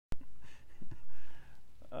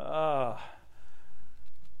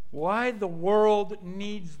Why the world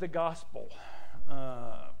needs the gospel,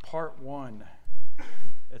 part 1.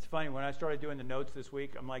 It's funny, when I started doing the notes this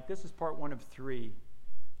week, I'm like, this is part 1 of 3.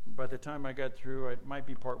 By the time I got through, it might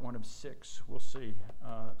be part 1 of 6. We'll see.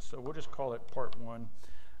 So we'll just call it part 1.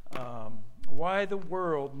 Why the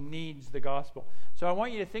world needs the gospel. So I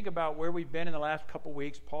want you to think about where we've been in the last couple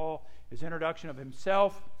weeks. Paul, his introduction of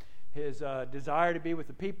himself, his desire to be with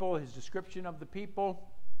the people, his description of the people.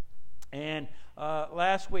 And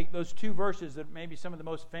last week, those 2 verses that may be some of the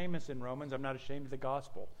most famous in Romans, I'm not ashamed of the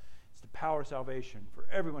gospel. It's the power of salvation for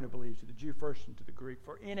everyone who believes, to the Jew first and to the Greek.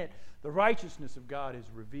 For in it, the righteousness of God is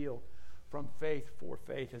revealed from faith for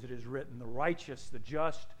faith, as it is written, the righteous, the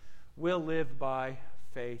just, will live by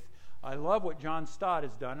faith. I love what John Stott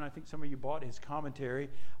has done, and I think some of you bought his commentary.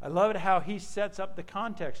 I love it how he sets up the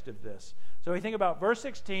context of this. So we think about verse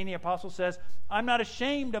 16, the apostle says, I'm not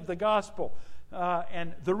ashamed of the gospel.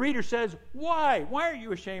 And the reader says, why? Why are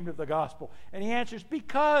you ashamed of the gospel? And he answers,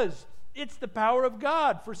 because it's the power of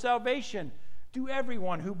God for salvation to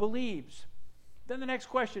everyone who believes. Then the next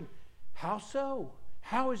question, how so?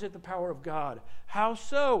 How is it the power of God? How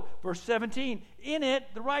so? Verse 17, in it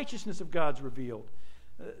the righteousness of God's revealed.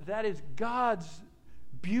 That is God's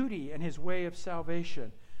beauty and his way of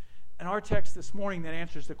salvation. And our text this morning then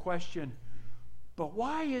answers the question, but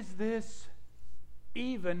why is this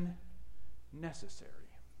even necessary?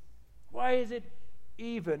 Why is it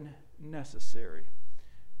even necessary?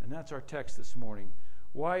 And that's our text this morning.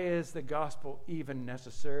 Why is the gospel even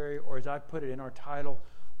necessary? Or as I put it in our title,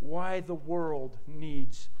 why the world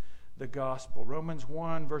needs the gospel. Romans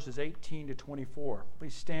 1, verses 18 to 24.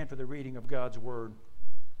 Please stand for the reading of God's word.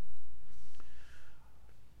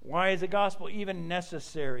 Why is the gospel even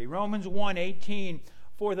necessary? Romans 1:18,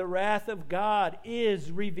 for the wrath of God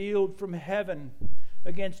is revealed from heaven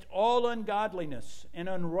against all ungodliness and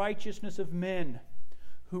unrighteousness of men,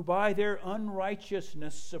 who by their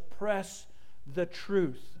unrighteousness suppress the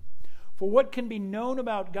truth. For what can be known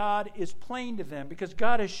about God is plain to them, because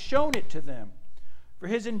God has shown it to them. For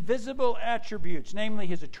his invisible attributes, namely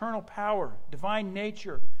his eternal power, divine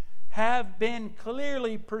nature, have been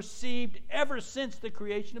clearly perceived ever since the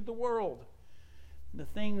creation of the world, the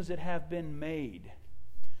things that have been made.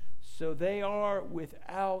 So they are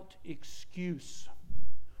without excuse.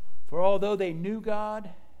 For although they knew God,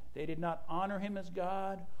 they did not honor him as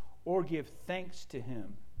God or give thanks to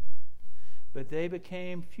him. But they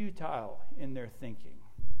became futile in their thinking,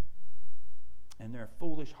 and their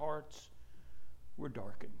foolish hearts were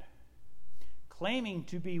darkened. Claiming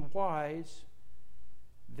to be wise,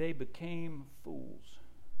 they became fools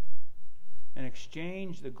and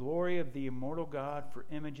exchanged the glory of the immortal God for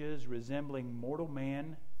images resembling mortal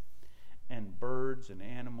man and birds and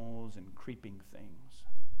animals and creeping things.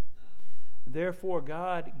 Therefore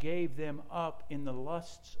God gave them up in the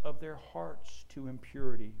lusts of their hearts to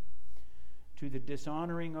impurity, to the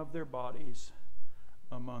dishonoring of their bodies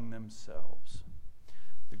among themselves.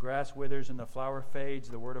 The grass withers and the flower fades.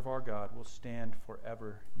 The word of our God will stand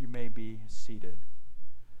forever. You may be seated.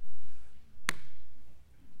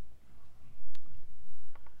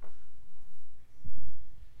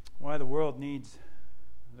 Why the world needs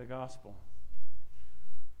the gospel.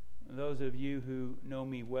 Those of you who know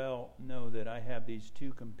me well know that I have these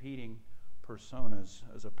 2 competing personas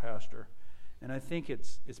as a pastor. And I think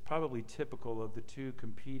it's probably typical of the 2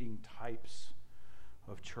 competing types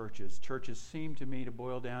of churches. Churches seem to me to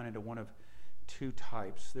boil down into one of 2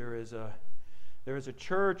 types. There is a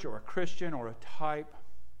church or a Christian or a type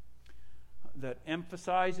that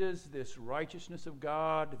emphasizes this righteousness of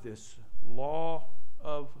God, this law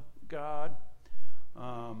of God.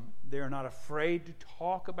 They are not afraid to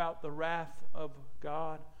talk about the wrath of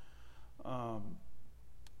God.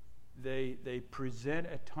 They present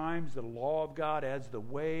at times the law of God as the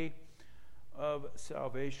way of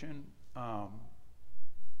salvation. And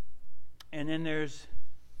then there's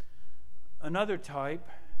another type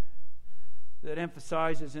that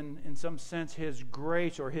emphasizes in some sense his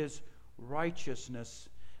grace or his righteousness.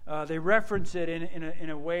 They reference it in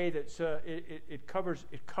a way that it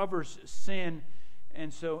covers sin,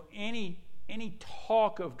 and so any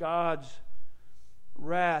talk of God's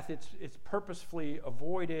wrath, it's purposefully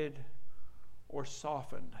avoided or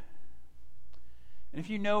softened. And if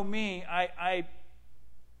you know me, I'm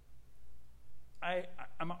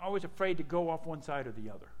always afraid to go off one side or the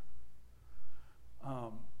other.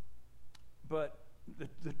 But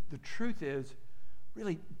the truth is,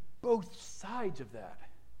 really, both sides of that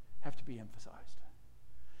have to be emphasized,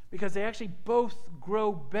 because they actually both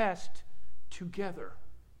grow best together.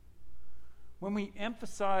 when we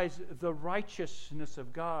emphasize the righteousness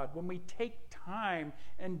of God, when we take time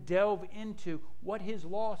and delve into what His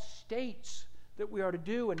law states that we are to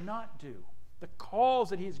do and not do, the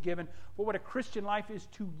calls that He has given for what a Christian life is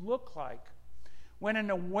to look like, when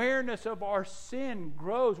an awareness of our sin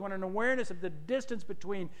grows, when an awareness of the distance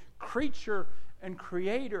between creature and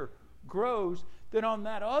Creator grows, then on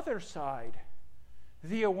that other side,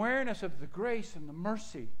 the awareness of the grace and the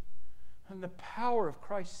mercy and the power of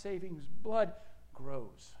Christ's saving blood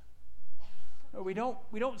grows. We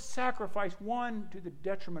don't sacrifice one to the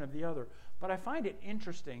detriment of the other. But I find it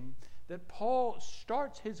interesting that Paul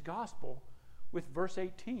starts his gospel with verse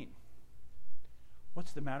 18.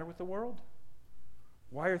 What's the matter with the world?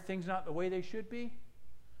 Why are things not the way they should be?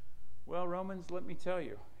 Well, Romans, let me tell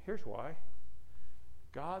you. Here's why.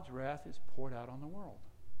 God's wrath is poured out on the world.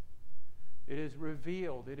 It is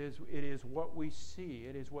revealed. It is what we see.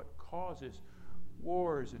 It is what causes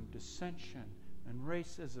wars and dissension and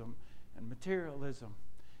racism and materialism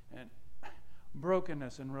and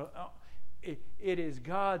brokenness. And it is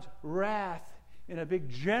God's wrath in a big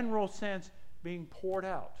general sense being poured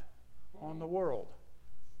out on the world.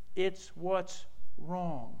 It's what's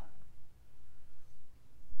wrong.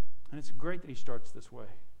 And it's great that he starts this way,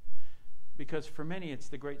 because for many it's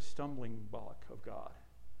the great stumbling block of God.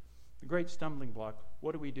 The great stumbling block,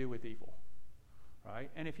 what do we do with evil? Right?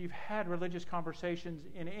 And if you've had religious conversations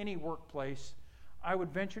in any workplace, I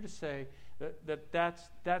would venture to say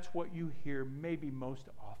that's what you hear maybe most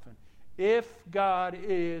often. If God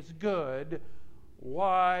is good,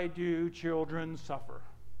 why do children suffer?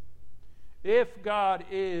 If God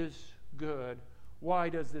is good, why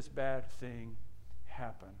does this bad thing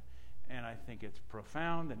happen? And I think it's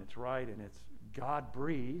profound and it's right and it's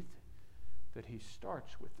God-breathed that he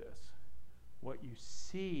starts with this. What you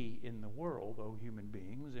see in the world, oh human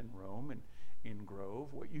beings, in Rome and in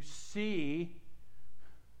Grove, what you see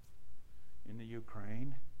in the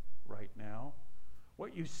Ukraine right now,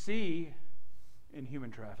 what you see in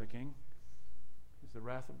human trafficking is the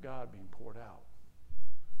wrath of God being poured out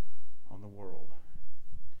on the world.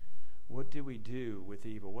 What do we do with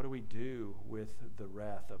evil? What do we do with the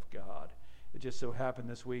wrath of God? It just so happened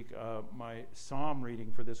this week, my psalm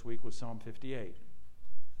reading for this week was Psalm 58.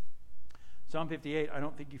 Psalm 58, I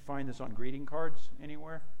don't think you find this on greeting cards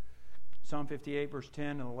anywhere. Psalm 58, verse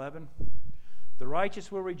 10 and 11. The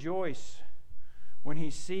righteous will rejoice when he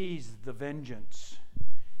sees the vengeance.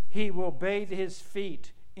 He will bathe his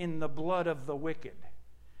feet in the blood of the wicked.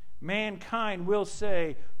 Mankind will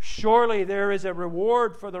say, surely there is a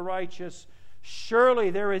reward for the righteous. Surely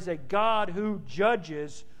there is a God who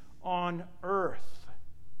judges on earth.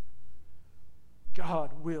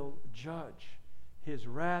 God will judge. His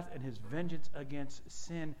wrath and his vengeance against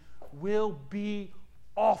sin will be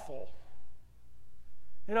awful.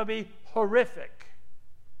 It'll be horrific.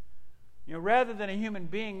 You know, rather than a human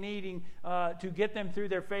being needing to get them through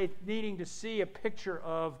their faith, needing to see a picture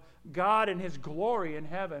of God and his glory in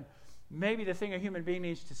heaven, maybe the thing a human being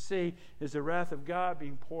needs to see is the wrath of God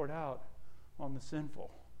being poured out on the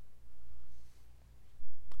sinful.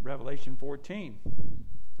 Revelation 14.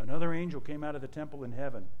 Another angel came out of the temple in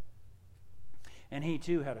heaven, and he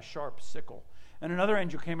too had a sharp sickle. And another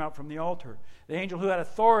angel came out from the altar, the angel who had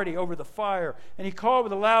authority over the fire. And he called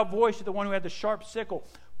with a loud voice to the one who had the sharp sickle,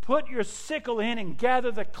 put your sickle in and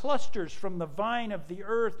gather the clusters from the vine of the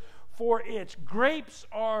earth, for its grapes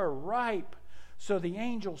are ripe. So the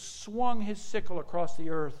angel swung his sickle across the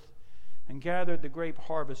earth and gathered the grape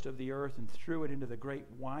harvest of the earth and threw it into the great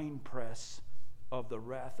winepress of the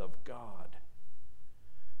wrath of God.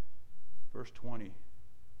 Verse 20.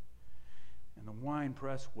 And the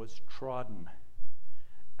winepress was trodden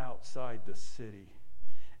outside the city,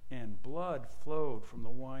 and blood flowed from the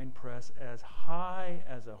winepress as high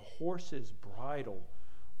as a horse's bridle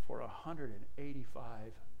for 185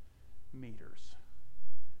 meters.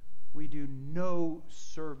 We do no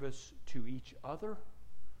service to each other.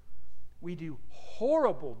 We do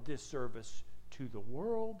horrible disservice to the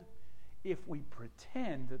world if we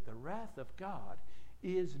pretend that the wrath of God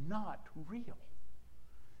is not real.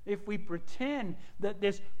 If we pretend that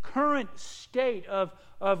this current state of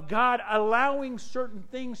God allowing certain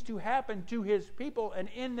things to happen to his people and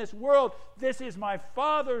in this world, this is my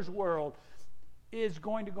Father's world, is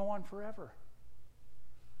going to go on forever.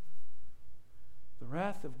 The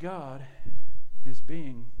wrath of God is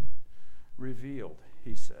being revealed,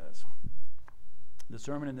 he says. The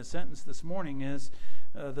sermon in the sentence this morning is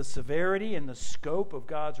the severity and the scope of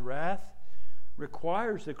God's wrath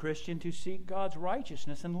requires the Christian to seek God's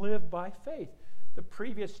righteousness and live by faith. The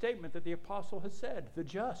previous statement that the apostle has said, the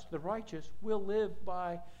just, the righteous, will live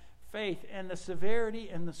by faith. And the severity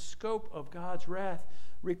and the scope of God's wrath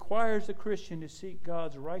requires the Christian to seek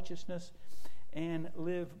God's righteousness and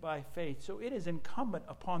live by faith. So it is incumbent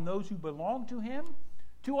upon those who belong to Him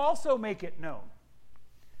to also make it known.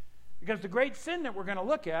 Because the great sin that we're going to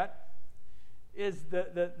look at is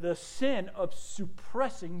the sin of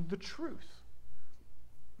suppressing the truth.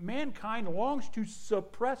 Mankind longs to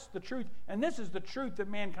suppress the truth, and this is the truth that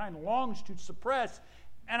mankind longs to suppress.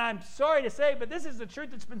 And I'm sorry to say, but this is the truth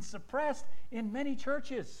that's been suppressed in many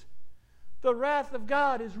churches. The wrath of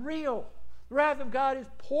God is real. The wrath of God is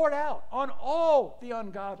poured out on all the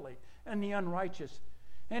ungodly and the unrighteous.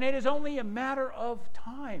 And it is only a matter of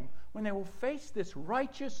time when they will face this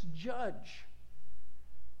righteous judge.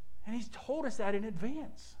 And He's told us that in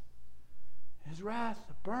advance. His wrath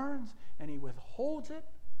burns, and He withholds it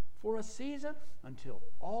for a season until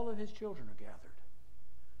all of His children are gathered.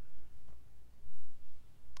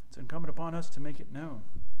 It's incumbent upon us to make it known.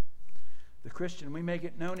 The Christian, we make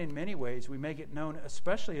it known in many ways. We make it known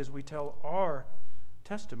especially as we tell our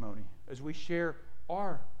testimony, as we share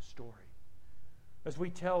our story, as we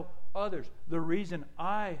tell others. The reason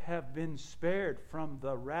I have been spared from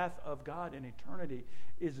the wrath of God in eternity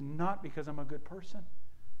is not because I'm a good person.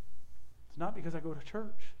 It's not because I go to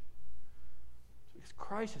church. Because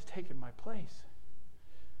Christ has taken my place.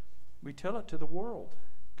 We tell it to the world.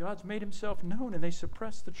 God's made Himself known, and they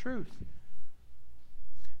suppress the truth.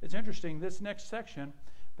 It's interesting, this next section,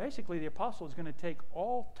 basically the apostle is going to take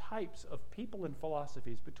all types of people and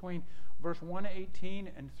philosophies between verse 118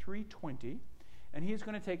 and 320, and he's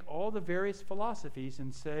going to take all the various philosophies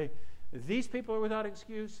and say, these people are without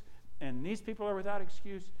excuse, and these people are without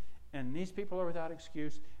excuse, and these people are without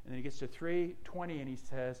excuse. And then he gets to 320 and he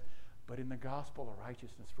says, but in the gospel, a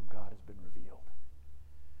righteousness from God has been revealed.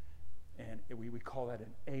 And we call that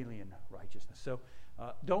an alien righteousness. So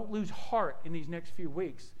don't lose heart in these next few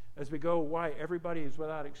weeks as we go why everybody is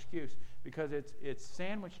without excuse, because it's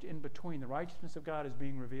sandwiched in between. The righteousness of God is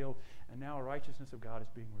being revealed, and now a righteousness of God is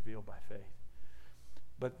being revealed by faith.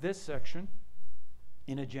 But this section,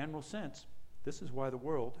 in a general sense, this is why the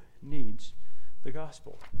world needs the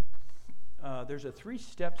gospel. There's a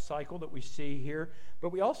 3-step cycle that we see here,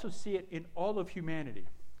 but we also see it in all of humanity.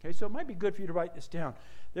 Okay, so it might be good for you to write this down.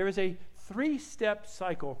 There is a 3-step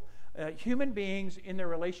cycle, human beings in their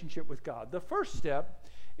relationship with God. The first step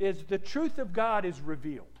is the truth of God is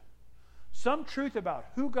revealed. Some truth about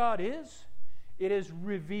who God is, it is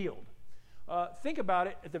revealed. Think about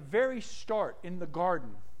it at the very start in the garden.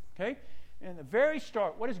 Okay, in the very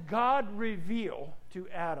start, what does God reveal to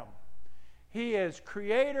Adam? He is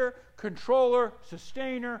creator, controller,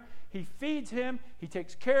 sustainer. He feeds him. He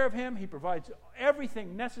takes care of him. He provides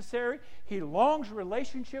everything necessary. He longs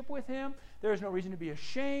relationship with him. There is no reason to be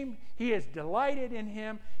ashamed. He is delighted in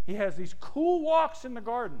him. He has these cool walks in the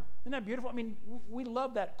garden. Isn't that beautiful? I mean, we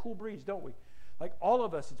love that cool breeze, don't we? Like all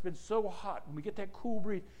of us, it's been so hot. When we get that cool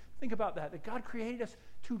breeze, think about that God created us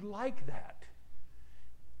to like that.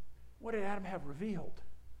 What did Adam have revealed?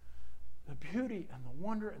 The beauty and the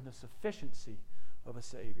wonder and the sufficiency of a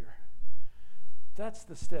Savior. That's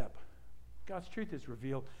the step. God's truth is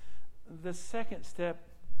revealed. The second step,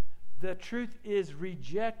 the truth is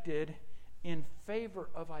rejected in favor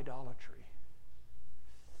of idolatry.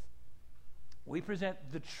 We present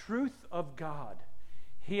the truth of God.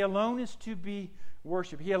 He alone is to be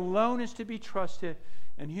worshipped. He alone is to be trusted.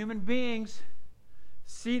 And human beings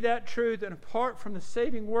see that truth, and apart from the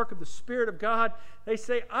saving work of the Spirit of God, they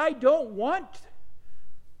say, I don't want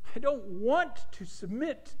to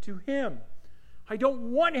submit to Him. I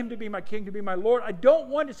don't want Him to be my King, to be my Lord. I don't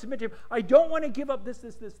want to submit to Him. I don't want to give up this.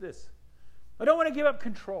 I don't want to give up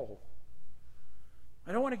control.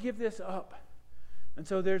 I don't want to give this up. And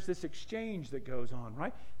so there's this exchange that goes on,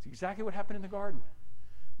 right? It's exactly what happened in the garden.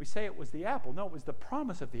 We say it was the apple. No, it was the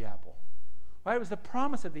promise of the apple. Right? It was the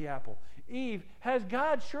promise of the apple. Eve, has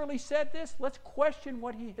God surely said this? Let's question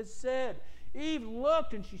what He has said. Eve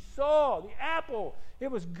looked and she saw the apple. It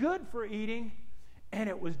was good for eating, and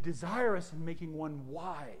it was desirous in making one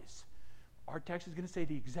wise. Our text is going to say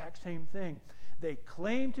the exact same thing. They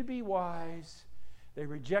claimed to be wise. They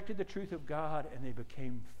rejected the truth of God, and they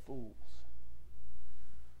became fools.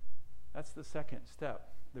 That's the second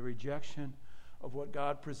step, the rejection of what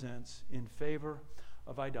God presents in favor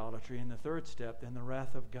of idolatry. And the third step, then the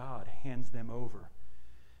wrath of God hands them over,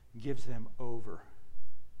 gives them over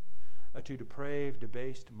to depraved,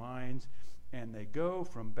 debased minds, and they go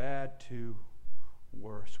from bad to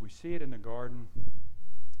worse. We see it in the garden.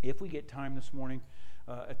 If we get time this morning,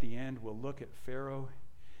 at the end, we'll look at Pharaoh.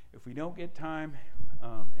 If we don't get time,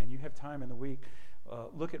 and you have time in the week,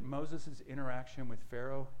 look at Moses' interaction with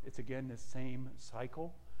Pharaoh. It's again the same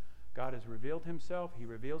cycle. God has revealed himself. He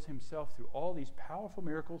reveals himself through all these powerful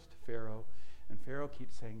miracles to Pharaoh. And Pharaoh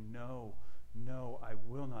keeps saying, no, I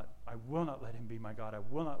will not let him be my God. I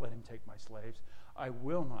will not let him take my slaves. I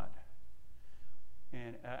will not.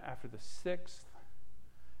 And after the sixth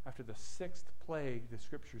plague, the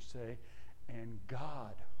scriptures say, and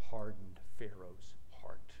God hardened Pharaoh's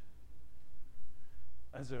heart.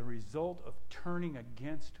 As a result of turning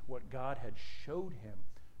against what God had showed him,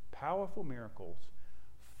 powerful miracles,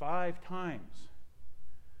 5 times,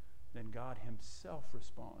 then God himself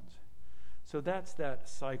responds. So that's that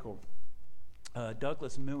cycle.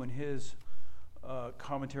 Douglas Moo in his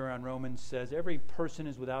commentary on Romans says, every person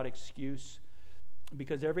is without excuse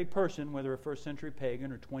because every person, whether a first century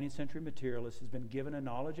pagan or 20th century materialist, has been given a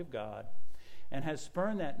knowledge of God and has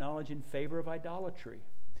spurned that knowledge in favor of idolatry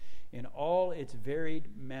in all its varied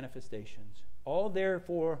manifestations. All,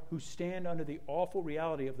 therefore, who stand under the awful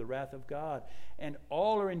reality of the wrath of God, and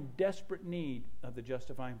all are in desperate need of the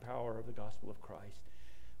justifying power of the gospel of Christ.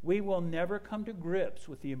 We will never come to grips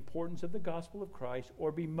with the importance of the gospel of Christ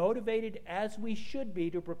or be motivated as we should be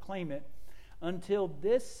to proclaim it until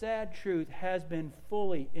this sad truth has been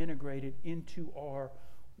fully integrated into our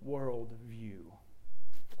worldview.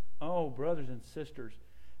 Oh, brothers and sisters,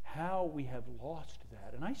 how we have lost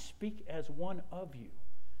that. And I speak as one of you.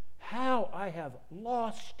 How I have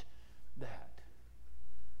lost that.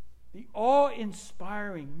 The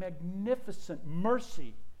awe-inspiring, magnificent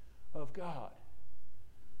mercy of God.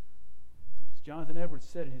 As Jonathan Edwards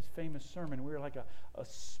said in his famous sermon, we are like a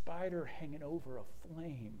spider hanging over a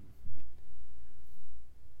flame.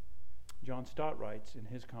 John Stott writes in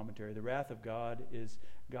his commentary, the wrath of God is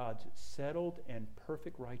God's settled and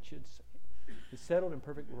perfect righteous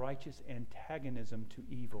antagonism to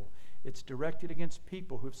evil. It's directed against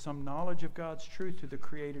people who have some knowledge of God's truth through the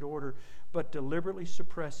created order, but deliberately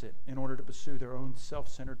suppress it in order to pursue their own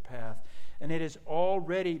self-centered path. And it is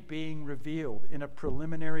already being revealed in a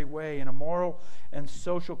preliminary way in a moral and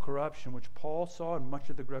social corruption which Paul saw in much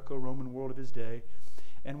of the Greco-Roman world of his day,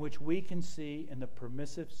 and which we can see in the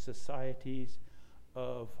permissive societies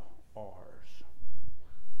of ours.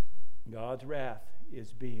 God's wrath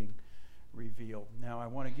is being revealed. Now, I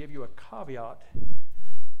want to give you a caveat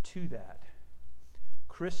to that.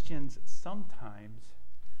 Christians sometimes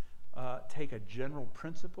take a general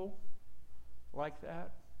principle like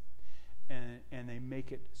that and they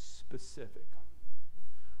make it specific.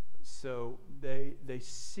 So they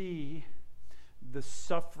see the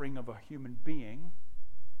suffering of a human being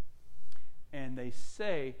and they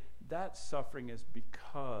say that suffering is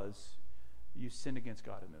because you sinned against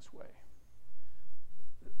God in this way.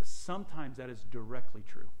 Sometimes that is directly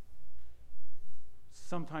true.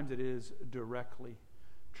 Sometimes it is directly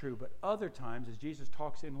true. But other times, as Jesus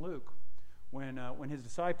talks in Luke, when his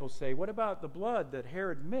disciples say, what about the blood that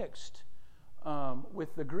Herod mixed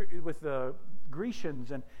with the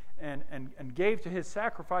Grecians and gave to his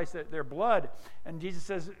sacrifice their blood? And Jesus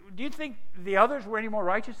says, do you think the others were any more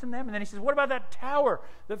righteous than them? And then he says, what about that tower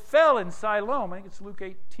that fell in Siloam? I think it's Luke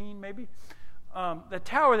 18 maybe. The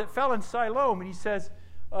tower that fell in Siloam. And he says,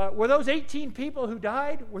 were those 18 people who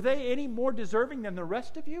died, were they any more deserving than the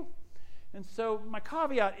rest of you? And so my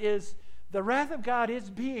caveat is the wrath of God is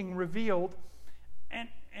being revealed.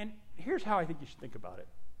 And here's how I think you should think about it.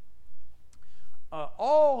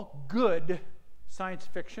 All good science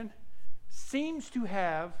fiction seems to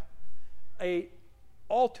have a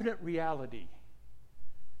alternate reality.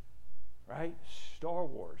 Right? Star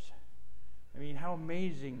Wars. I mean, how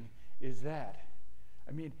amazing is that?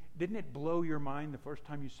 I mean, didn't it blow your mind the first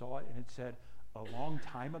time you saw it and it said, a long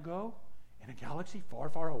time ago in a galaxy far,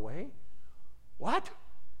 far away? What?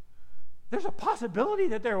 There's a possibility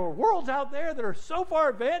that there were worlds out there that are so far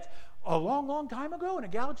advanced a long, long time ago in a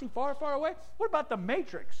galaxy far, far away? What about the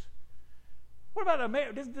Matrix? What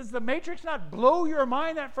about does the Matrix not blow your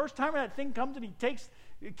mind that first time that thing comes and he takes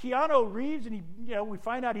Keanu Reeves and we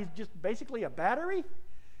find out he's just basically a battery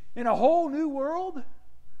in a whole new world?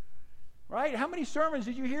 Right? How many sermons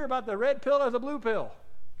did you hear about the red pill or the blue pill?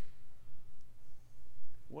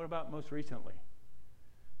 What about most recently?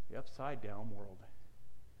 The upside down world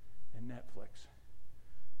and Netflix.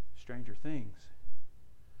 Stranger Things.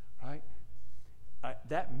 Right?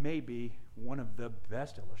 That may be one of the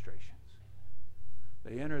best illustrations.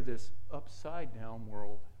 They enter this upside down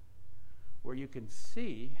world where you can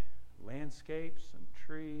see landscapes and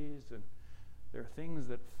trees and there are things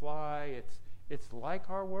that fly. It's like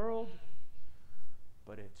our world,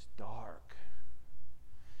 but it's dark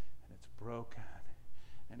and it's broken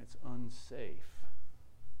and it's unsafe.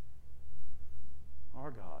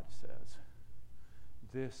 Our God says,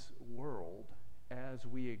 this world, as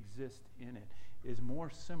we exist in it, is more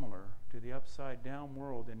similar to the upside-down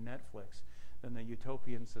world in Netflix than the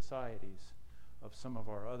utopian societies of some of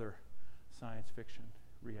our other science fiction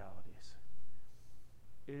realities.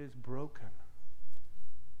 It is broken.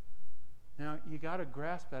 Now, you got to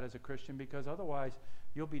grasp that as a Christian, because otherwise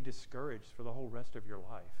you'll be discouraged for the whole rest of your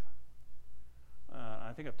life.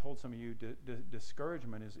 I think I've told some of you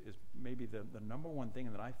discouragement is maybe the number one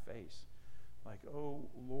thing that I face. Like, oh,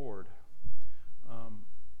 Lord,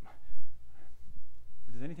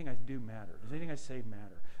 does anything I do matter? Does anything I say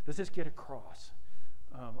matter? Does this get across?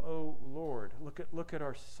 Oh, Lord, look at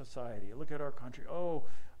our society. Look at our country. Oh,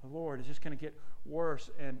 Lord, it's just going to get worse.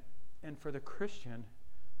 And for the Christian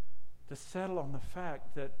to settle on the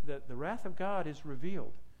fact that the wrath of God is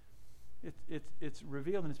revealed. It's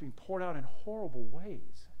revealed, and it's being poured out in horrible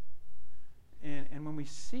ways. And when we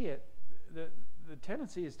see it, the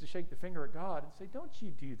tendency is to shake the finger at God and say, don't you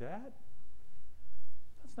do that?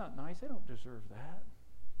 That's not nice. I don't deserve that.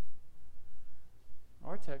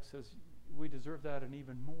 Our text says we deserve that and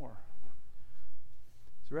even more.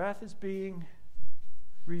 His wrath is being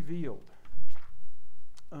revealed.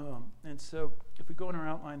 And so if we go in our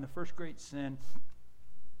outline, the first great sin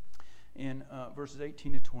in verses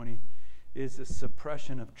 18 to 20 is the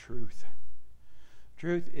suppression of truth.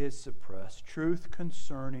 Truth is suppressed. Truth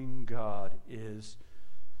concerning God is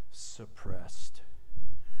suppressed.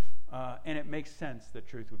 And it makes sense that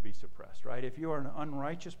truth would be suppressed, right? If you are an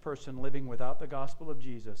unrighteous person living without the gospel of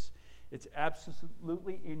Jesus, it's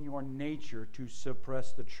absolutely in your nature to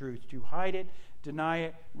suppress the truth, to hide it, deny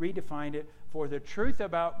it, redefine it. For the truth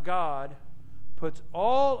about God puts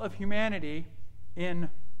all of humanity in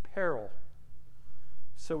peril.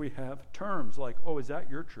 So we have terms like, oh, is that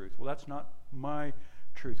your truth? Well, that's not my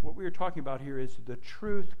truth. What we are talking about here is the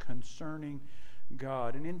truth concerning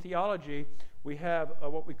God. And in theology, we have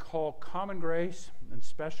what we call common grace and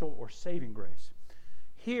special or saving grace.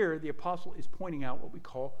 Here, the apostle is pointing out what we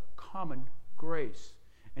call common grace.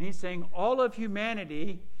 And he's saying all of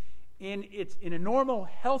humanity, in a normal,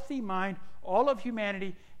 healthy mind, all of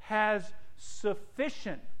humanity has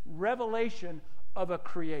sufficient revelation of a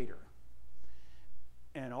creator.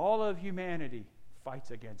 And all of humanity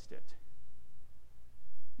fights against it.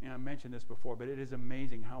 I mentioned this before, but it is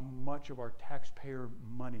amazing how much of our taxpayer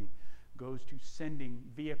money goes to sending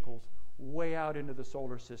vehicles way out into the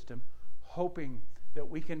solar system, hoping that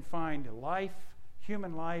we can find life,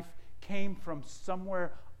 human life, came from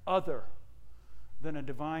somewhere other than a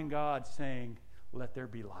divine God saying, let there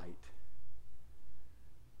be light.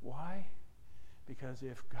 Why? Because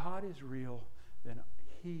if God is real, then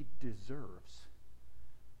he deserves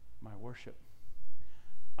my worship.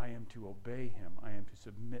 I am to obey him. I am to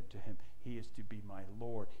submit to him. He is to be my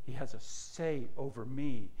Lord. He has a say over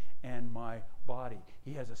me and my body.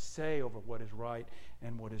 He has a say over what is right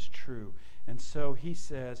and what is true. And so he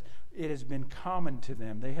says, it has been common to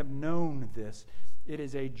them. They have known this. It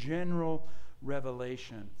is a general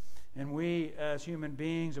revelation. And we, as human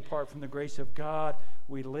beings, apart from the grace of God,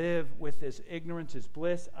 we live with this ignorance as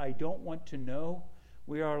bliss. I don't want to know.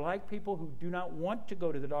 We are like people who do not want to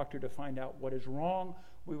go to the doctor to find out what is wrong.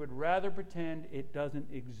 We would rather pretend it doesn't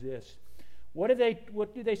exist. What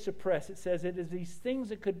do they suppress? It says it is these things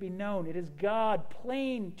that could be known. It is God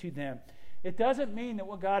plain to them. It doesn't mean that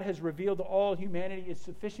what God has revealed to all humanity is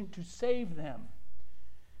sufficient to save them.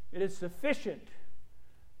 It is sufficient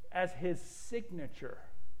as his signature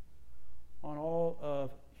on all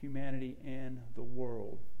of humanity and the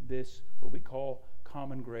world. This, what we call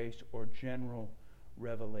common grace or general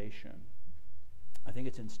revelation. I think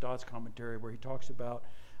it's in Stott's commentary where he talks about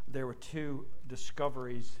there were two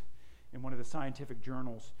discoveries in one of the scientific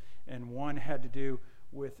journals, and one had to do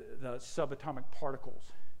with the subatomic particles.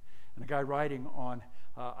 And the guy writing on,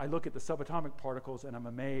 I look at the subatomic particles and I'm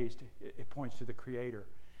amazed. It points to the Creator.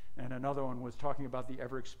 And another one was talking about the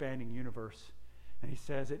ever-expanding universe. And he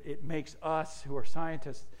says it makes us who are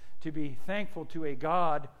scientists to be thankful to a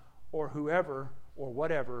God or whoever or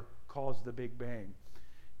whatever caused the Big Bang.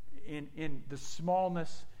 In the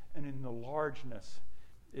smallness and in the largeness,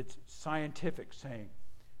 it's scientific saying,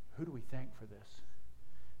 who do we thank for this?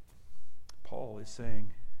 Paul is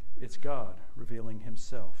saying it's God revealing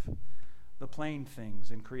himself. The plain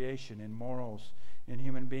things in creation, in morals, in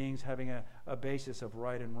human beings having a basis of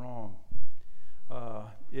right and wrong.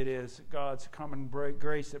 It is God's common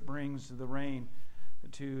grace that brings the rain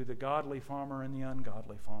to the godly farmer and the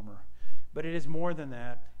ungodly farmer. But it is more than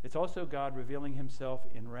that. It's also God revealing himself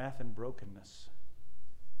in wrath and brokenness.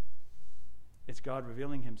 It's God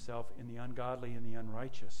revealing himself in the ungodly and the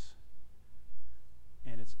unrighteous.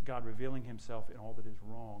 And it's God revealing himself in all that is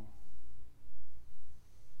wrong.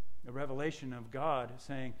 A revelation of God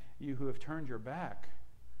saying, you who have turned your back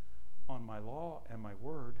on my law and my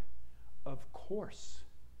word, of course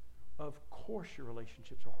your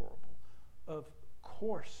relationships are horrible. Of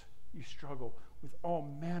course you struggle with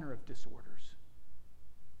all manner of disorders.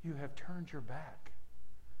 You have turned your back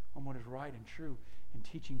on what is right and true in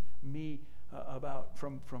teaching me about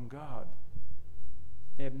from God.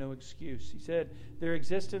 They have no excuse. He said their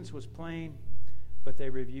existence was plain, but they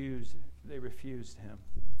refused him.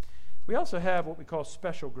 We also have what we call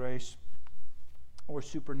special grace or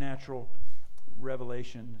supernatural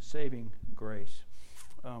revelation, saving grace.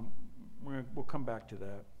 We'll come back to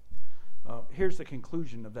that. Here's the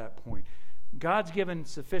conclusion of that point. God's given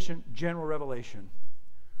sufficient general revelation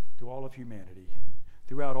to all of humanity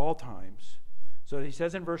throughout all times. So he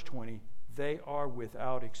says in verse 20, they are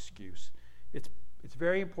without excuse. It's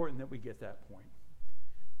very important that we get that point.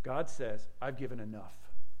 God says, I've given enough.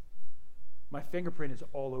 My fingerprint is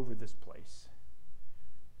all over this place.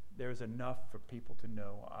 There's enough for people to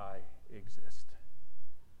know I exist.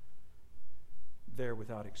 They're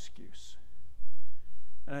without excuse.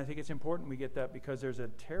 And I think it's important we get that because there's a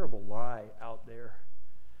terrible lie out there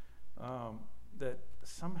that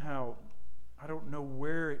somehow, I don't know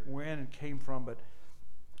when it came from, but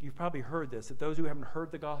you've probably heard this, that those who haven't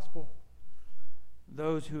heard the gospel,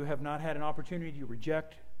 those who have not had an opportunity to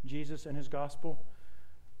reject Jesus and his gospel,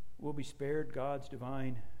 will be spared God's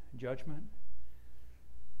divine judgment.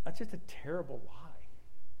 That's just a terrible lie.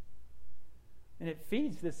 And it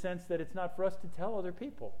feeds this sense that it's not for us to tell other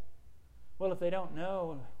people. Well, if they don't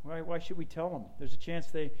know, why should we tell them? There's a chance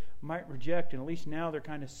they might reject, and at least now they're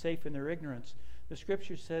kind of safe in their ignorance. The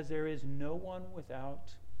Scripture says there is no one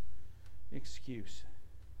without excuse.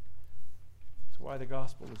 That's why the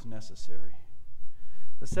gospel is necessary.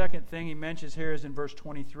 The second thing he mentions here is in verse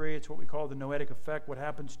 23. It's what we call the noetic effect, what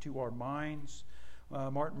happens to our minds.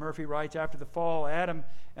 Martin Murphy writes, after the fall, Adam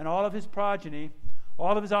and all of his progeny,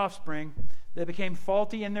 all of his offspring, they became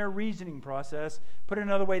faulty in their reasoning process. Put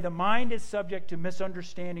another way, the mind is subject to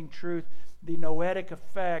misunderstanding truth. The noetic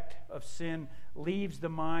effect of sin leaves the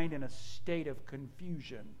mind in a state of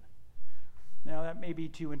confusion. Now, that may be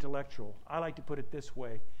too intellectual. I like to put it this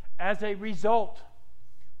way. As a result,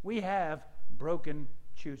 we have broken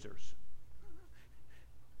choosers.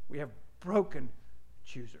 We have broken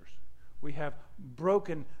choosers. We have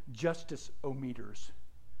broken justice-o-meters.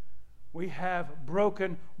 We have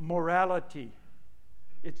broken morality.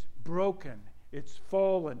 It's broken. It's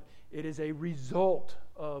fallen. It is a result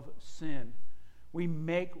of sin. We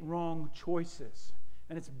make wrong choices.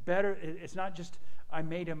 And it's not just, I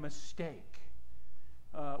made a mistake.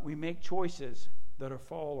 We make choices that are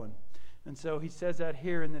fallen. And so he says that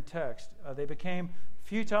here in the text. They became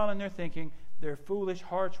futile in their thinking. Their foolish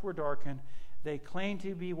hearts were darkened. They claimed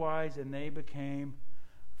to be wise, and they became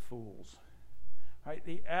fools. Right?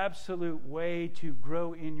 The absolute way to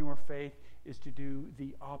grow in your faith is to do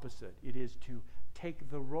the opposite. It is to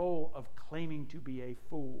take the role of claiming to be a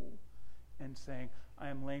fool and saying, I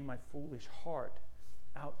am laying my foolish heart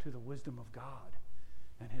out to the wisdom of God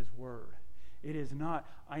and his word. It is not,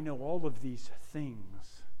 I know all of these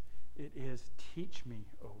things. It is, teach me,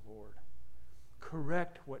 O Lord.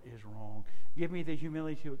 Correct what is wrong. Give me the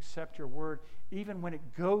humility to accept your word, even when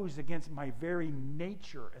it goes against my very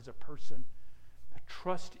nature as a person.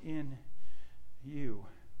 Trust in you.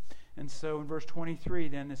 And so in verse 23,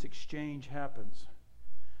 then this exchange happens.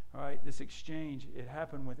 All right, this exchange, it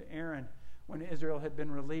happened with Aaron when Israel had been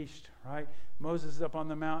released, right? Moses is up on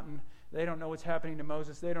the mountain. They don't know what's happening to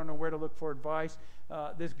Moses. They don't know where to look for advice.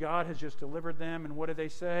 This God has just delivered them, and what do they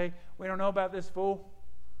say? We don't know about this fool.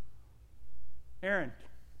 Aaron,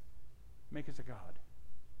 make us a god.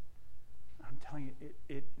 I'm telling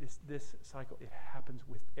you, this cycle, it happens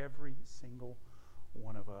with every single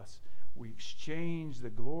one of us. We exchange the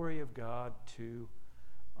glory of God to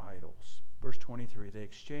idols. Verse 23, they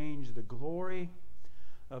exchange the glory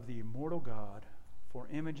of the immortal God for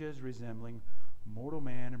images resembling mortal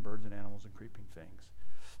man and birds and animals and creeping things.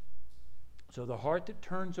 So the heart that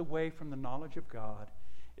turns away from the knowledge of God,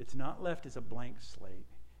 it's not left as a blank slate.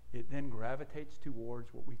 It then gravitates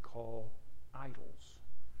towards what we call idols.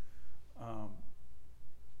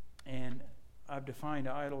 And I've defined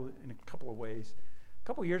idol in a couple of ways. A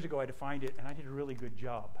couple of years ago I defined it, and I did a really good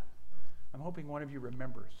job. I'm hoping one of you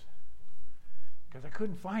remembers, because I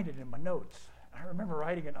couldn't find it in my notes. I remember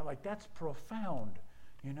writing it, and I'm like, that's profound.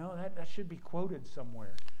 You know, that should be quoted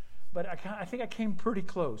somewhere. But I think I came pretty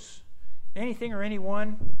close. Anything or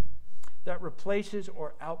anyone that replaces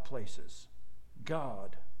or outplaces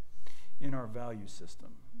God in our value system.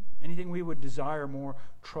 Anything we would desire more,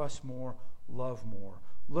 trust more, love more,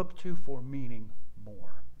 look to for meaning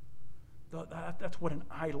more. That's what an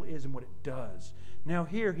idol is and what it does. Now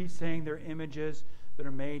here he's saying they're images that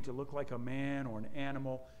are made to look like a man or an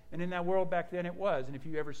animal. And in that world back then it was. And if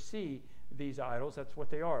you ever see these idols, that's what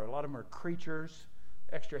they are. A lot of them are creatures,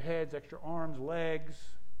 extra heads, extra arms, legs.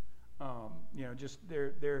 Just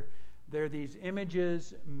they're these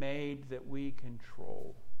images made that we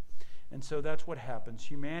control. And so that's what happens.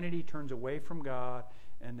 Humanity turns away from God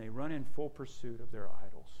and they run in full pursuit of their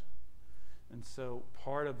idols. And so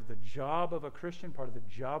part of the job of a Christian, part of the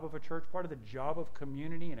job of a church, part of the job of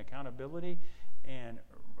community and accountability and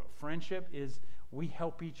friendship is we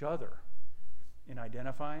help each other in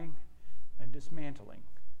identifying and dismantling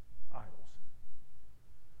idols.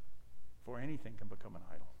 For anything can become an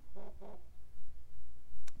idol.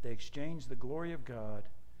 They exchange the glory of God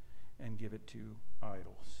and give it to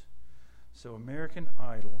idols. So American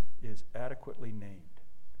Idol is adequately named.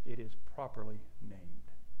 It is properly named.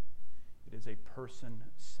 It is a person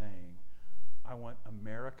saying, I want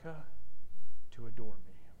America to adore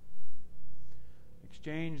me.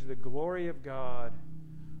 Exchange the glory of God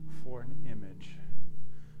for an image.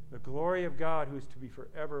 The glory of God who is to be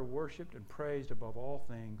forever worshipped and praised above all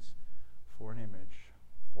things for an image,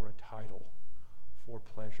 for a title, for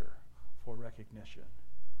pleasure, for recognition,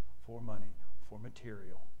 for money, for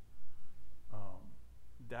material.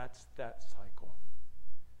 That's that cycle.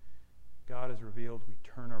 God has revealed we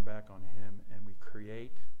turn our back on him and we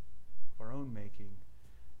create of our own making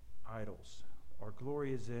idols. Our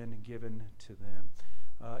glory is in and given to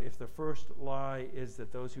them. If the first lie is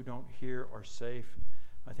that those who don't hear are safe,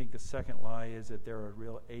 I think the second lie is that there are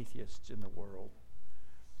real atheists in the world.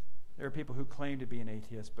 There are people who claim to be an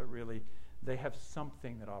atheist, but really they have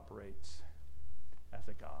something that operates as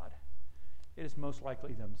a God. It is most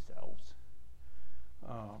likely themselves.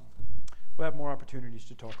 We'll have more opportunities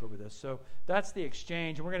to talk over this. So that's the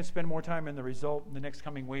exchange, and we're going to spend more time in the result in the next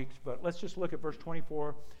coming weeks. But let's just look at verse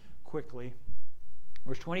 24 quickly.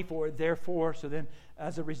 Verse 24, therefore, so then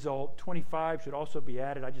as a result, 25 should also be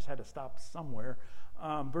added. I just had to stop somewhere.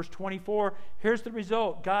 Verse 24, here's the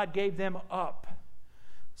result. God gave them up.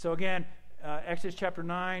 So again, Exodus chapter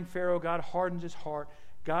 9, Pharaoh, God hardens his heart.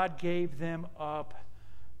 God gave them up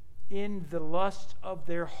in the lust of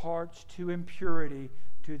their hearts to impurity,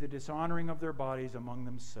 to the dishonoring of their bodies among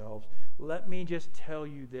themselves. Let me just tell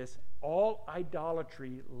you this. All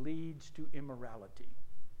idolatry leads to immorality.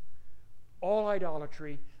 All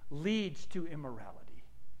idolatry leads to immorality.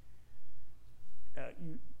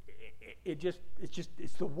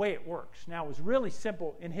 It's the way it works. Now, it was really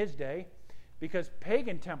simple in his day because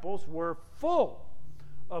pagan temples were full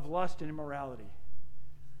of lust and immorality.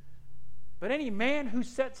 But any man who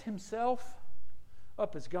sets himself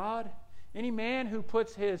up as God, any man who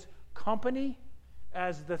puts his company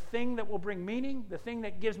as the thing that will bring meaning, the thing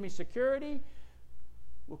that gives me security,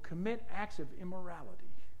 will commit acts of immorality.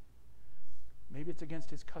 Maybe it's against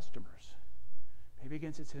his customers. Maybe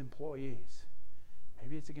against his employees.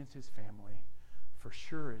 Maybe it's against his family. For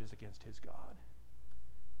sure it is against his God.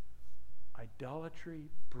 Idolatry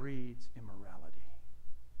breeds immorality.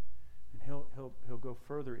 And he'll go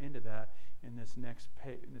further into that in this next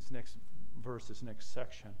verse, this next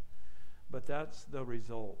section. But that's the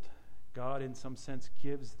result. God, in some sense,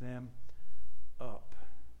 gives them up.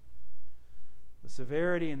 The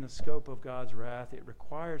severity and the scope of God's wrath, it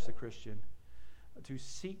requires the Christian to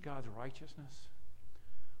seek God's righteousness,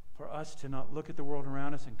 for us to not look at the world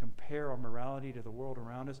around us and compare our morality to the world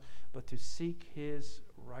around us, but to seek his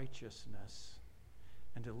righteousness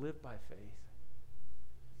and to live by faith.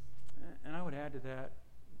 And I would add to that,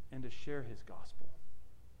 and to share his gospel.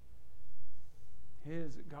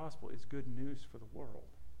 His gospel is good news for the world.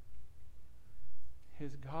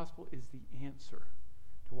 His gospel is the answer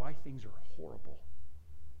to why things are horrible.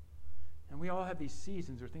 And we all have these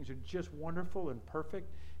seasons where things are just wonderful and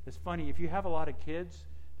perfect. It's funny, if you have a lot of kids,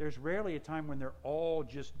 there's rarely a time when they're all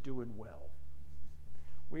just doing well.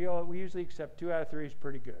 We usually accept 2 out of 3 is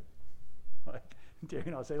pretty good. Like,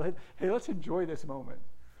 I'll say, hey, let's enjoy this moment,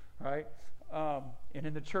 right? And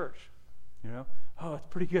in the church, oh, it's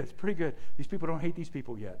pretty good. It's pretty good. These people don't hate these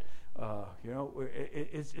people yet.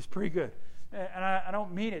 It's pretty good. And I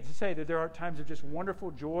don't mean it to say that there are times of just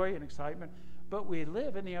wonderful joy and excitement, but we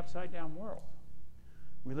live in the upside-down world.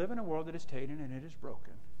 We live in a world that is tainted and it is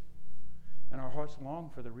broken. And our hearts long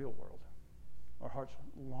for the real world. Our hearts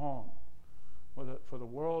long for the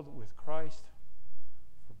world with Christ,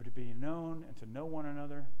 for to be known and to know one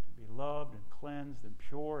another, to be loved and cleansed and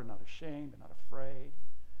pure and not ashamed and not afraid,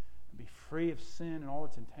 and be free of sin and all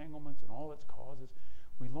its entanglements and all its causes.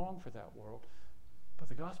 We long for that world. But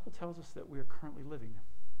the gospel tells us that we are currently living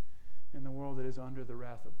in the world that is under the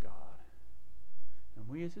wrath of God. And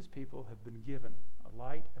we as his people have been given a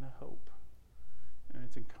light and a hope. And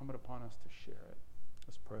it's incumbent upon us to share it.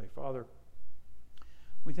 Let's pray. Father,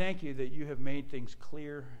 we thank you that you have made things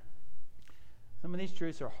clear. Some of these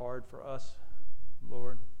truths are hard for us,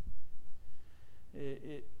 Lord.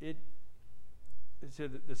 So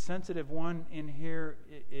the sensitive one in here,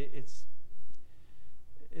 it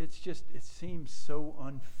seems so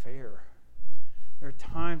unfair. There are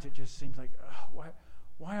times it just seems like,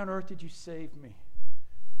 why on earth did you save me?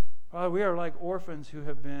 Father, we are like orphans who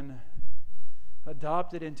have been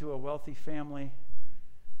adopted into a wealthy family,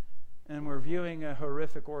 and we're viewing a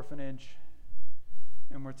horrific orphanage,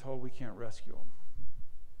 and we're told we can't rescue them.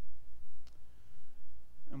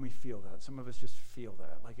 And we feel that. Some of us just feel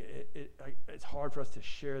that. Like it's hard for us to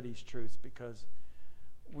share these truths because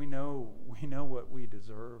we know what we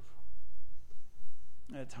deserve.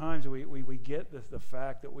 At times we get the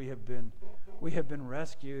fact that we have been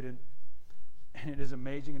rescued, and it is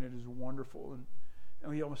amazing and it is wonderful, and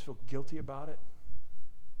we almost feel guilty about it.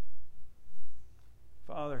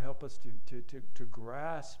 Father, help us to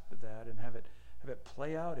grasp that and have it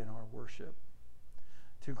play out in our worship.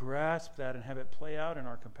 To grasp that and have it play out in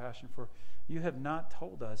our compassion. For you have not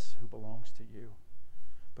told us who belongs to you,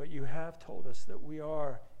 but you have told us that we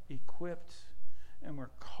are equipped and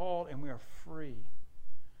we're called and we are free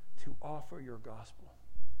to offer your gospel.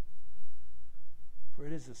 For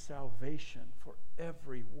it is the salvation for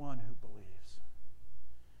everyone who believes,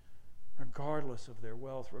 regardless of their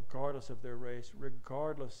wealth, regardless of their race,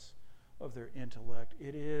 regardless of their intellect.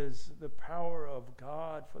 It is the power of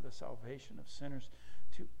God for the salvation of sinners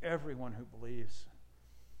to everyone who believes.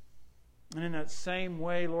 And in that same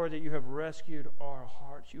way, Lord, that you have rescued our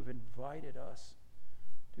hearts, you've invited us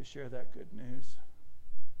to share that good news.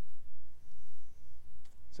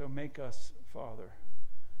 So make us, Father,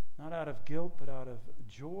 not out of guilt, but out of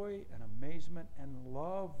joy and amazement and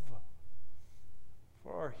love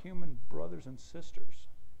for our human brothers and sisters,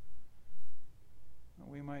 that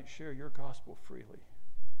we might share your gospel freely.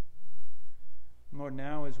 Lord,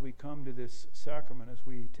 now as we come to this sacrament, as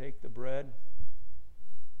we take the bread,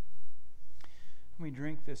 we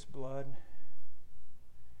drink this blood,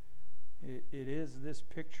 it is this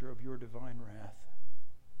picture of your divine wrath.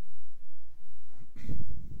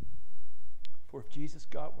 For if Jesus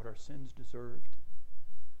got what our sins deserved,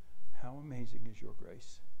 how amazing is your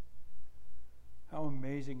grace. How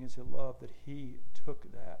amazing is your love that he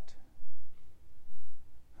took that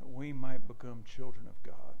we might become children of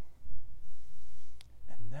God.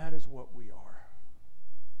 And that is what we are.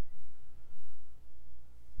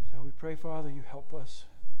 So we pray, Father, you help us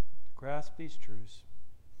grasp these truths,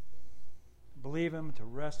 believe them, to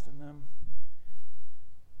rest in them.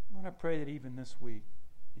 Lord, I pray that even this week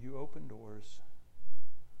you open doors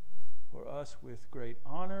for us with great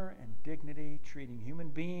honor and dignity, treating human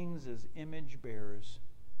beings as image bearers,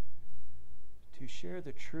 to share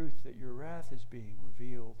the truth that your wrath is being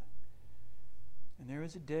revealed. And there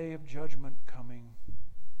is a day of judgment coming,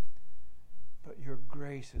 but your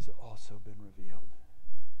grace has also been revealed.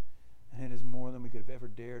 And it is more than we could have ever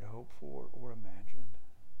dared hope for or imagined.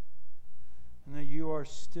 And that you are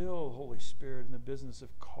still, Holy Spirit, in the business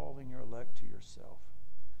of calling your elect to yourself.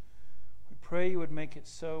 We pray you would make it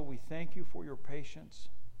so. We thank you for your patience.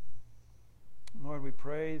 Lord, we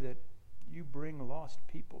pray that you bring lost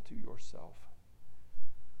people to yourself.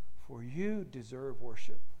 For you deserve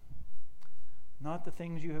worship. Not the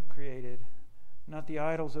things you have created, not the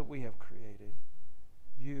idols that we have created.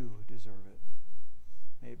 You deserve it.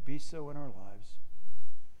 May it be so in our lives.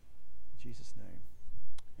 In Jesus' name,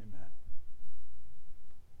 amen.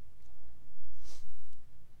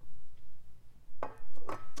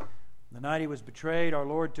 The night he was betrayed, our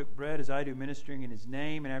Lord took bread as I do, ministering in his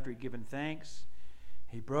name, and after he had given thanks,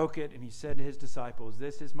 he broke it, and he said to his disciples,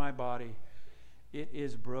 "This is my body. It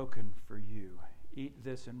is broken for you. Eat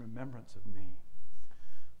this in remembrance of me."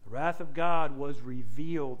 The wrath of God was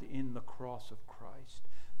revealed in the cross of Christ.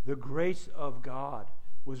 The grace of God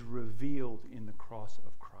was revealed in the cross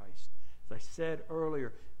of Christ. As I said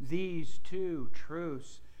earlier, these two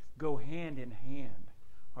truths go hand in hand.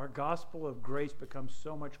 Our gospel of grace becomes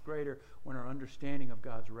so much greater when our understanding of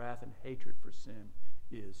God's wrath and hatred for sin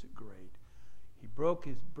is great. He broke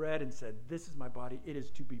his bread and said, "This is my body. It is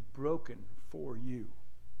to be broken for you."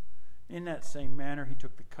 In that same manner, he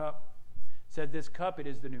took the cup, said, "This cup, it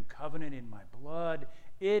is the new covenant in my blood.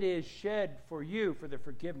 It is shed for you for the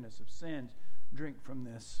forgiveness of sins. Drink from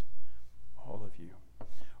this, all of you.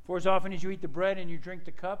 For as often as you eat the bread and you drink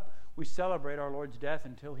the cup, we celebrate our Lord's death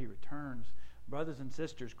until he returns." Brothers and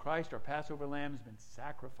sisters, Christ, our Passover lamb, has been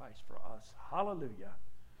sacrificed for us. Hallelujah.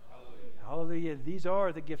 Hallelujah. Hallelujah. These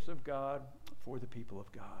are the gifts of God for the people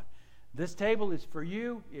of God. This table is for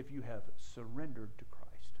you if you have surrendered to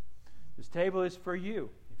Christ. This table is for you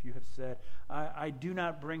if you have said, I do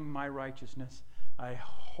not bring my righteousness. I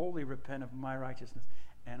wholly repent of my righteousness,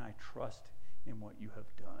 and I trust in what you have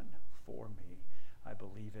done for me. I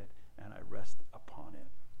believe it, and I rest upon it.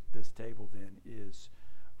 This table then is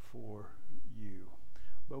for you.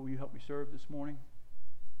 But will you help me serve this morning?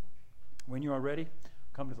 When you are ready,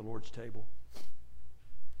 come to the Lord's table.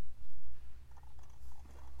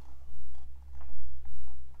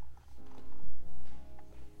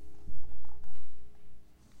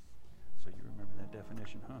 So you remember that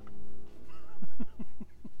definition, huh?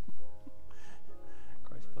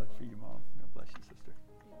 Christ's blood for you, Mom. God bless you, sister.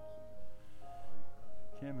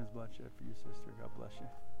 Kim is blood shed for you, sister. God bless you.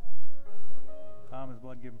 Tom is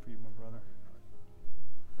blood given for you, my brother.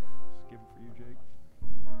 It's given for you, Jake.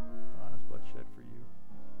 Donna's blood shed for you.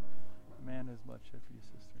 Amanda's blood shed for you,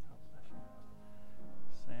 sister. God bless you.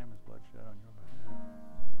 Sam is blood shed on your behalf.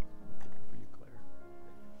 Given for you, Claire.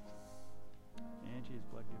 Angie is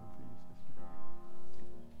blood given for you, sister.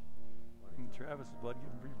 And Travis is blood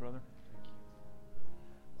given for you, brother.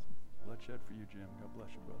 Blood shed for you, Jim. God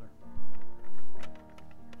bless you, brother.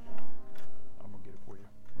 I'm going to get it for you.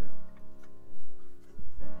 Here.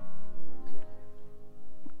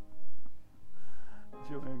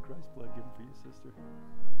 Joanne, Christ's blood given for you, sister.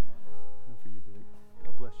 And for you, Dick.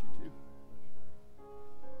 God bless you, too.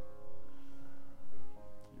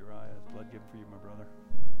 Uriah's blood given for you, my brother.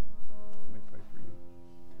 Let me pray for you.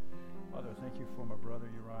 Father, thank you for my brother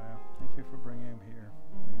Uriah. Thank you for bringing him here.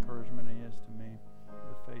 The encouragement he is to me.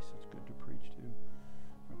 The face it's good to preach to.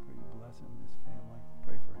 I pray you bless him and his family.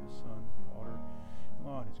 Pray for his son, daughter, and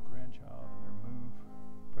Lord, his grandchild and their move.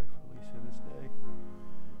 Pray for Lisa this day.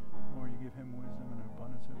 Lord, you give him wisdom and an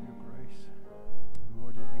abundance of your grace.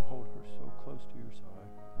 Lord, you hold her so close to your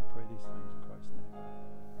side. We pray these things in Christ's name.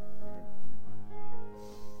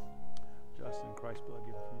 Justin, Christ's blood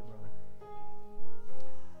given for you, brother.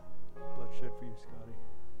 Blood shed for you, Scotty.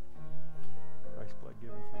 Christ's blood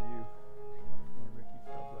given for you. Ricky,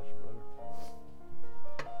 God bless you, brother.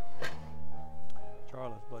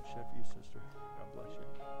 Charlotte's blood shed for you, sister. God bless you.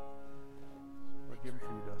 Blood given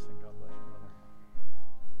for you, Dustin. God bless you, brother.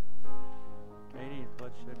 Katie, his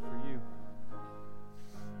blood shed for you.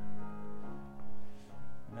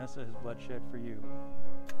 Vanessa, his blood shed for you.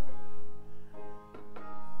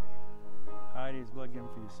 Heidi, his blood given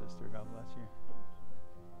for you, sister. God bless you.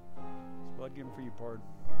 His blood given for you, Pard.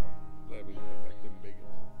 Glad we got back them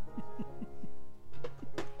bigots.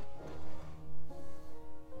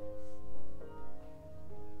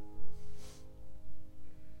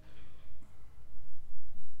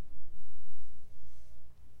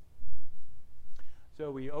 So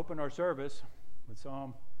we open our service with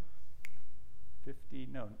Psalm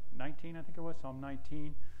 19, I think it was, Psalm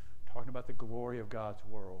 19, talking about the glory of God's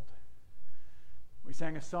world. We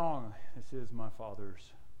sang a song, This Is My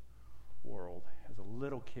Father's World. As a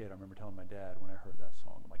little kid, I remember telling my dad when I heard that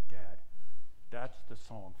song, I'm like, Dad, that's the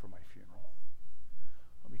song for my funeral.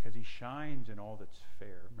 Because he shines in all that's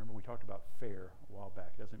fair. Remember, we talked about fair a while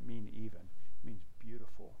back. It doesn't mean even. It means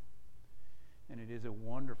beautiful. And it is a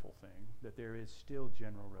wonderful thing that there is still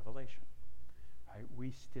general revelation. Right?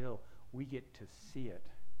 We get to see it.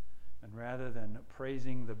 And rather than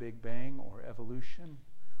praising the Big Bang or evolution,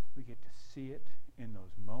 we get to see it in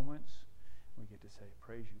those moments. We get to say,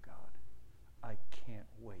 praise you, God. I can't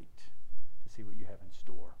wait to see what you have in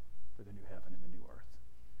store for the new heaven and the new earth.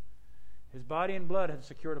 His body and blood has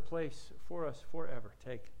secured a place for us forever.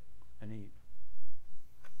 Take and eat.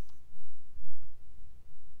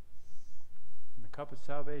 And the cup of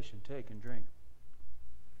salvation, take and drink.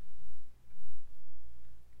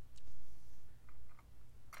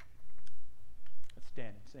 Let's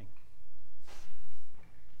stand and sing.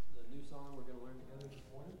 The new song we're going to learn together this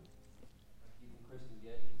morning, Keith and Kristen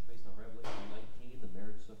Getty, it's based on Revelation 19, the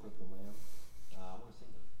marriage supper of the Lamb. I want to sing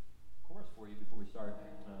the chorus for you before we start,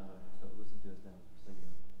 so listen to us now. Sing the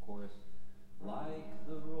chorus. Like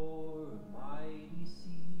the roar of mighty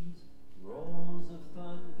seas, rolls of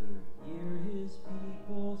thunder, hear his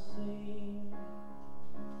people sing.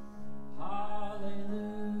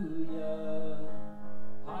 Hallelujah,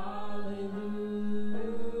 hallelujah,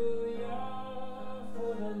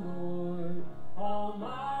 for the Lord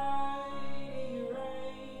Almighty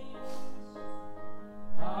reigns.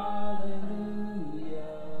 Hallelujah,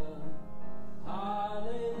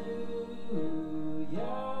 hallelujah,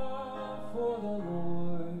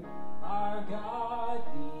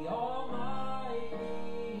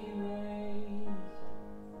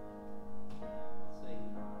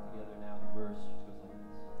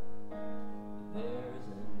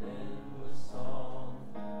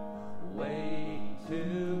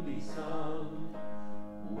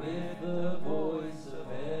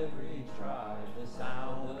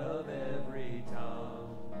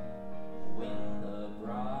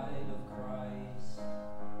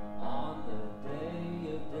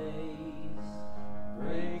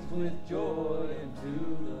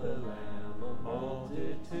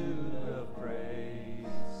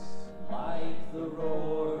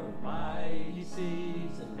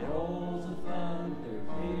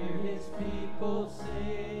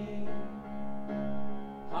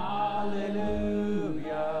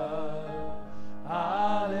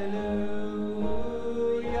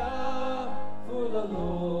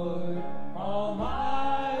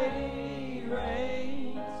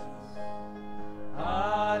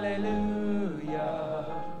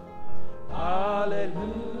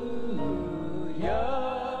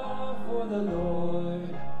 the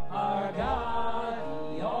Lord our God,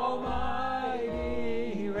 the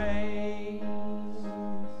Almighty reigns.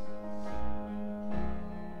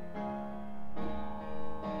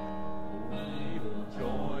 We will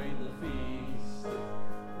join the feast,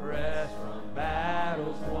 rest from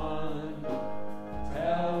battles won,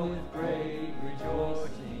 tell with great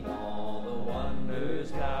rejoicing all the wonders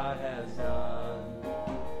God has done.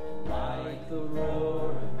 Like the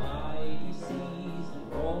roar of mighty seas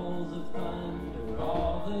and rolls of thunder,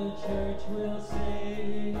 all the church will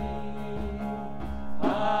sing.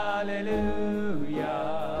 Hallelujah,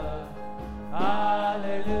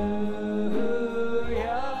 hallelujah,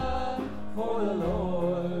 for the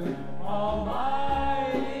Lord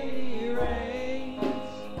Almighty reigns.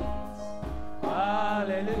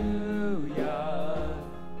 Hallelujah,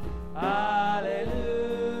 hallelujah,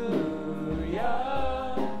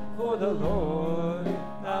 for the Lord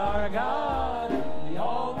our God, the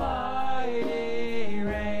Almighty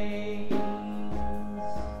reigns.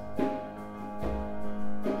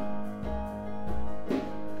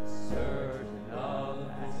 Certain of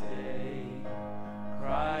this day,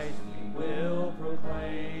 Christ we will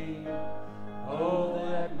proclaim. Oh,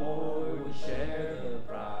 that more would share the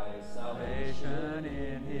prize, salvation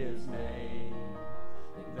in His name.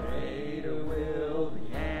 The greater will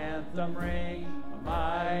the anthem ring, a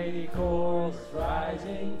mighty chorus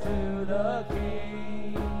rising to the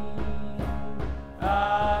King.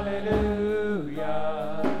 Hallelujah,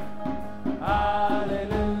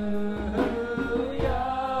 hallelujah,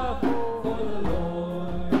 for the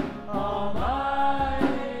Lord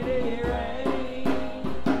Almighty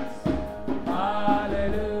reigns.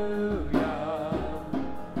 Hallelujah,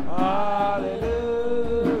 hallelujah,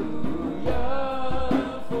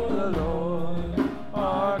 for the Lord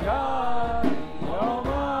our God, the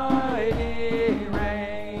Almighty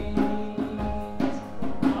reigns.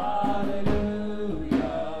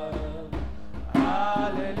 Hallelujah,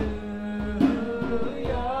 hallelujah,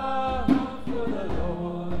 for the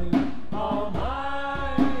Lord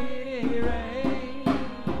Almighty reigns.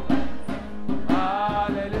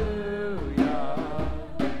 Hallelujah,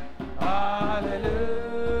 hallelujah,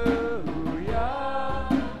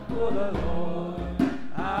 for the Lord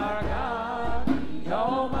our God, the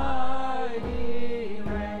Almighty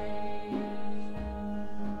reigns.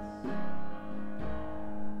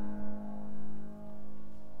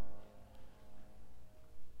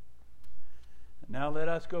 Now let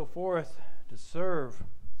us go forth to serve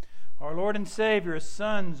our Lord and Savior as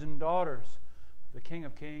sons and daughters of the King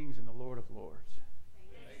of Kings and the Lord of Lords.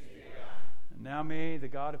 And now may the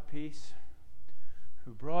God of peace,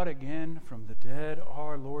 who brought again from the dead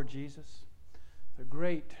our Lord Jesus, the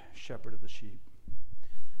great shepherd of the sheep,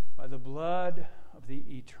 by the blood of the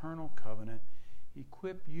eternal covenant,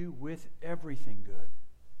 equip you with everything good,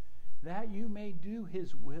 that you may do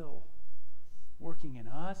His will, working in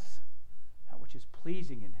us that which is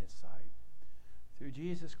pleasing in His sight. Through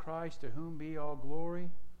Jesus Christ, to whom be all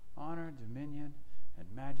glory, honor, dominion,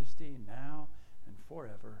 and majesty, now and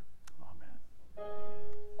forever. Amen.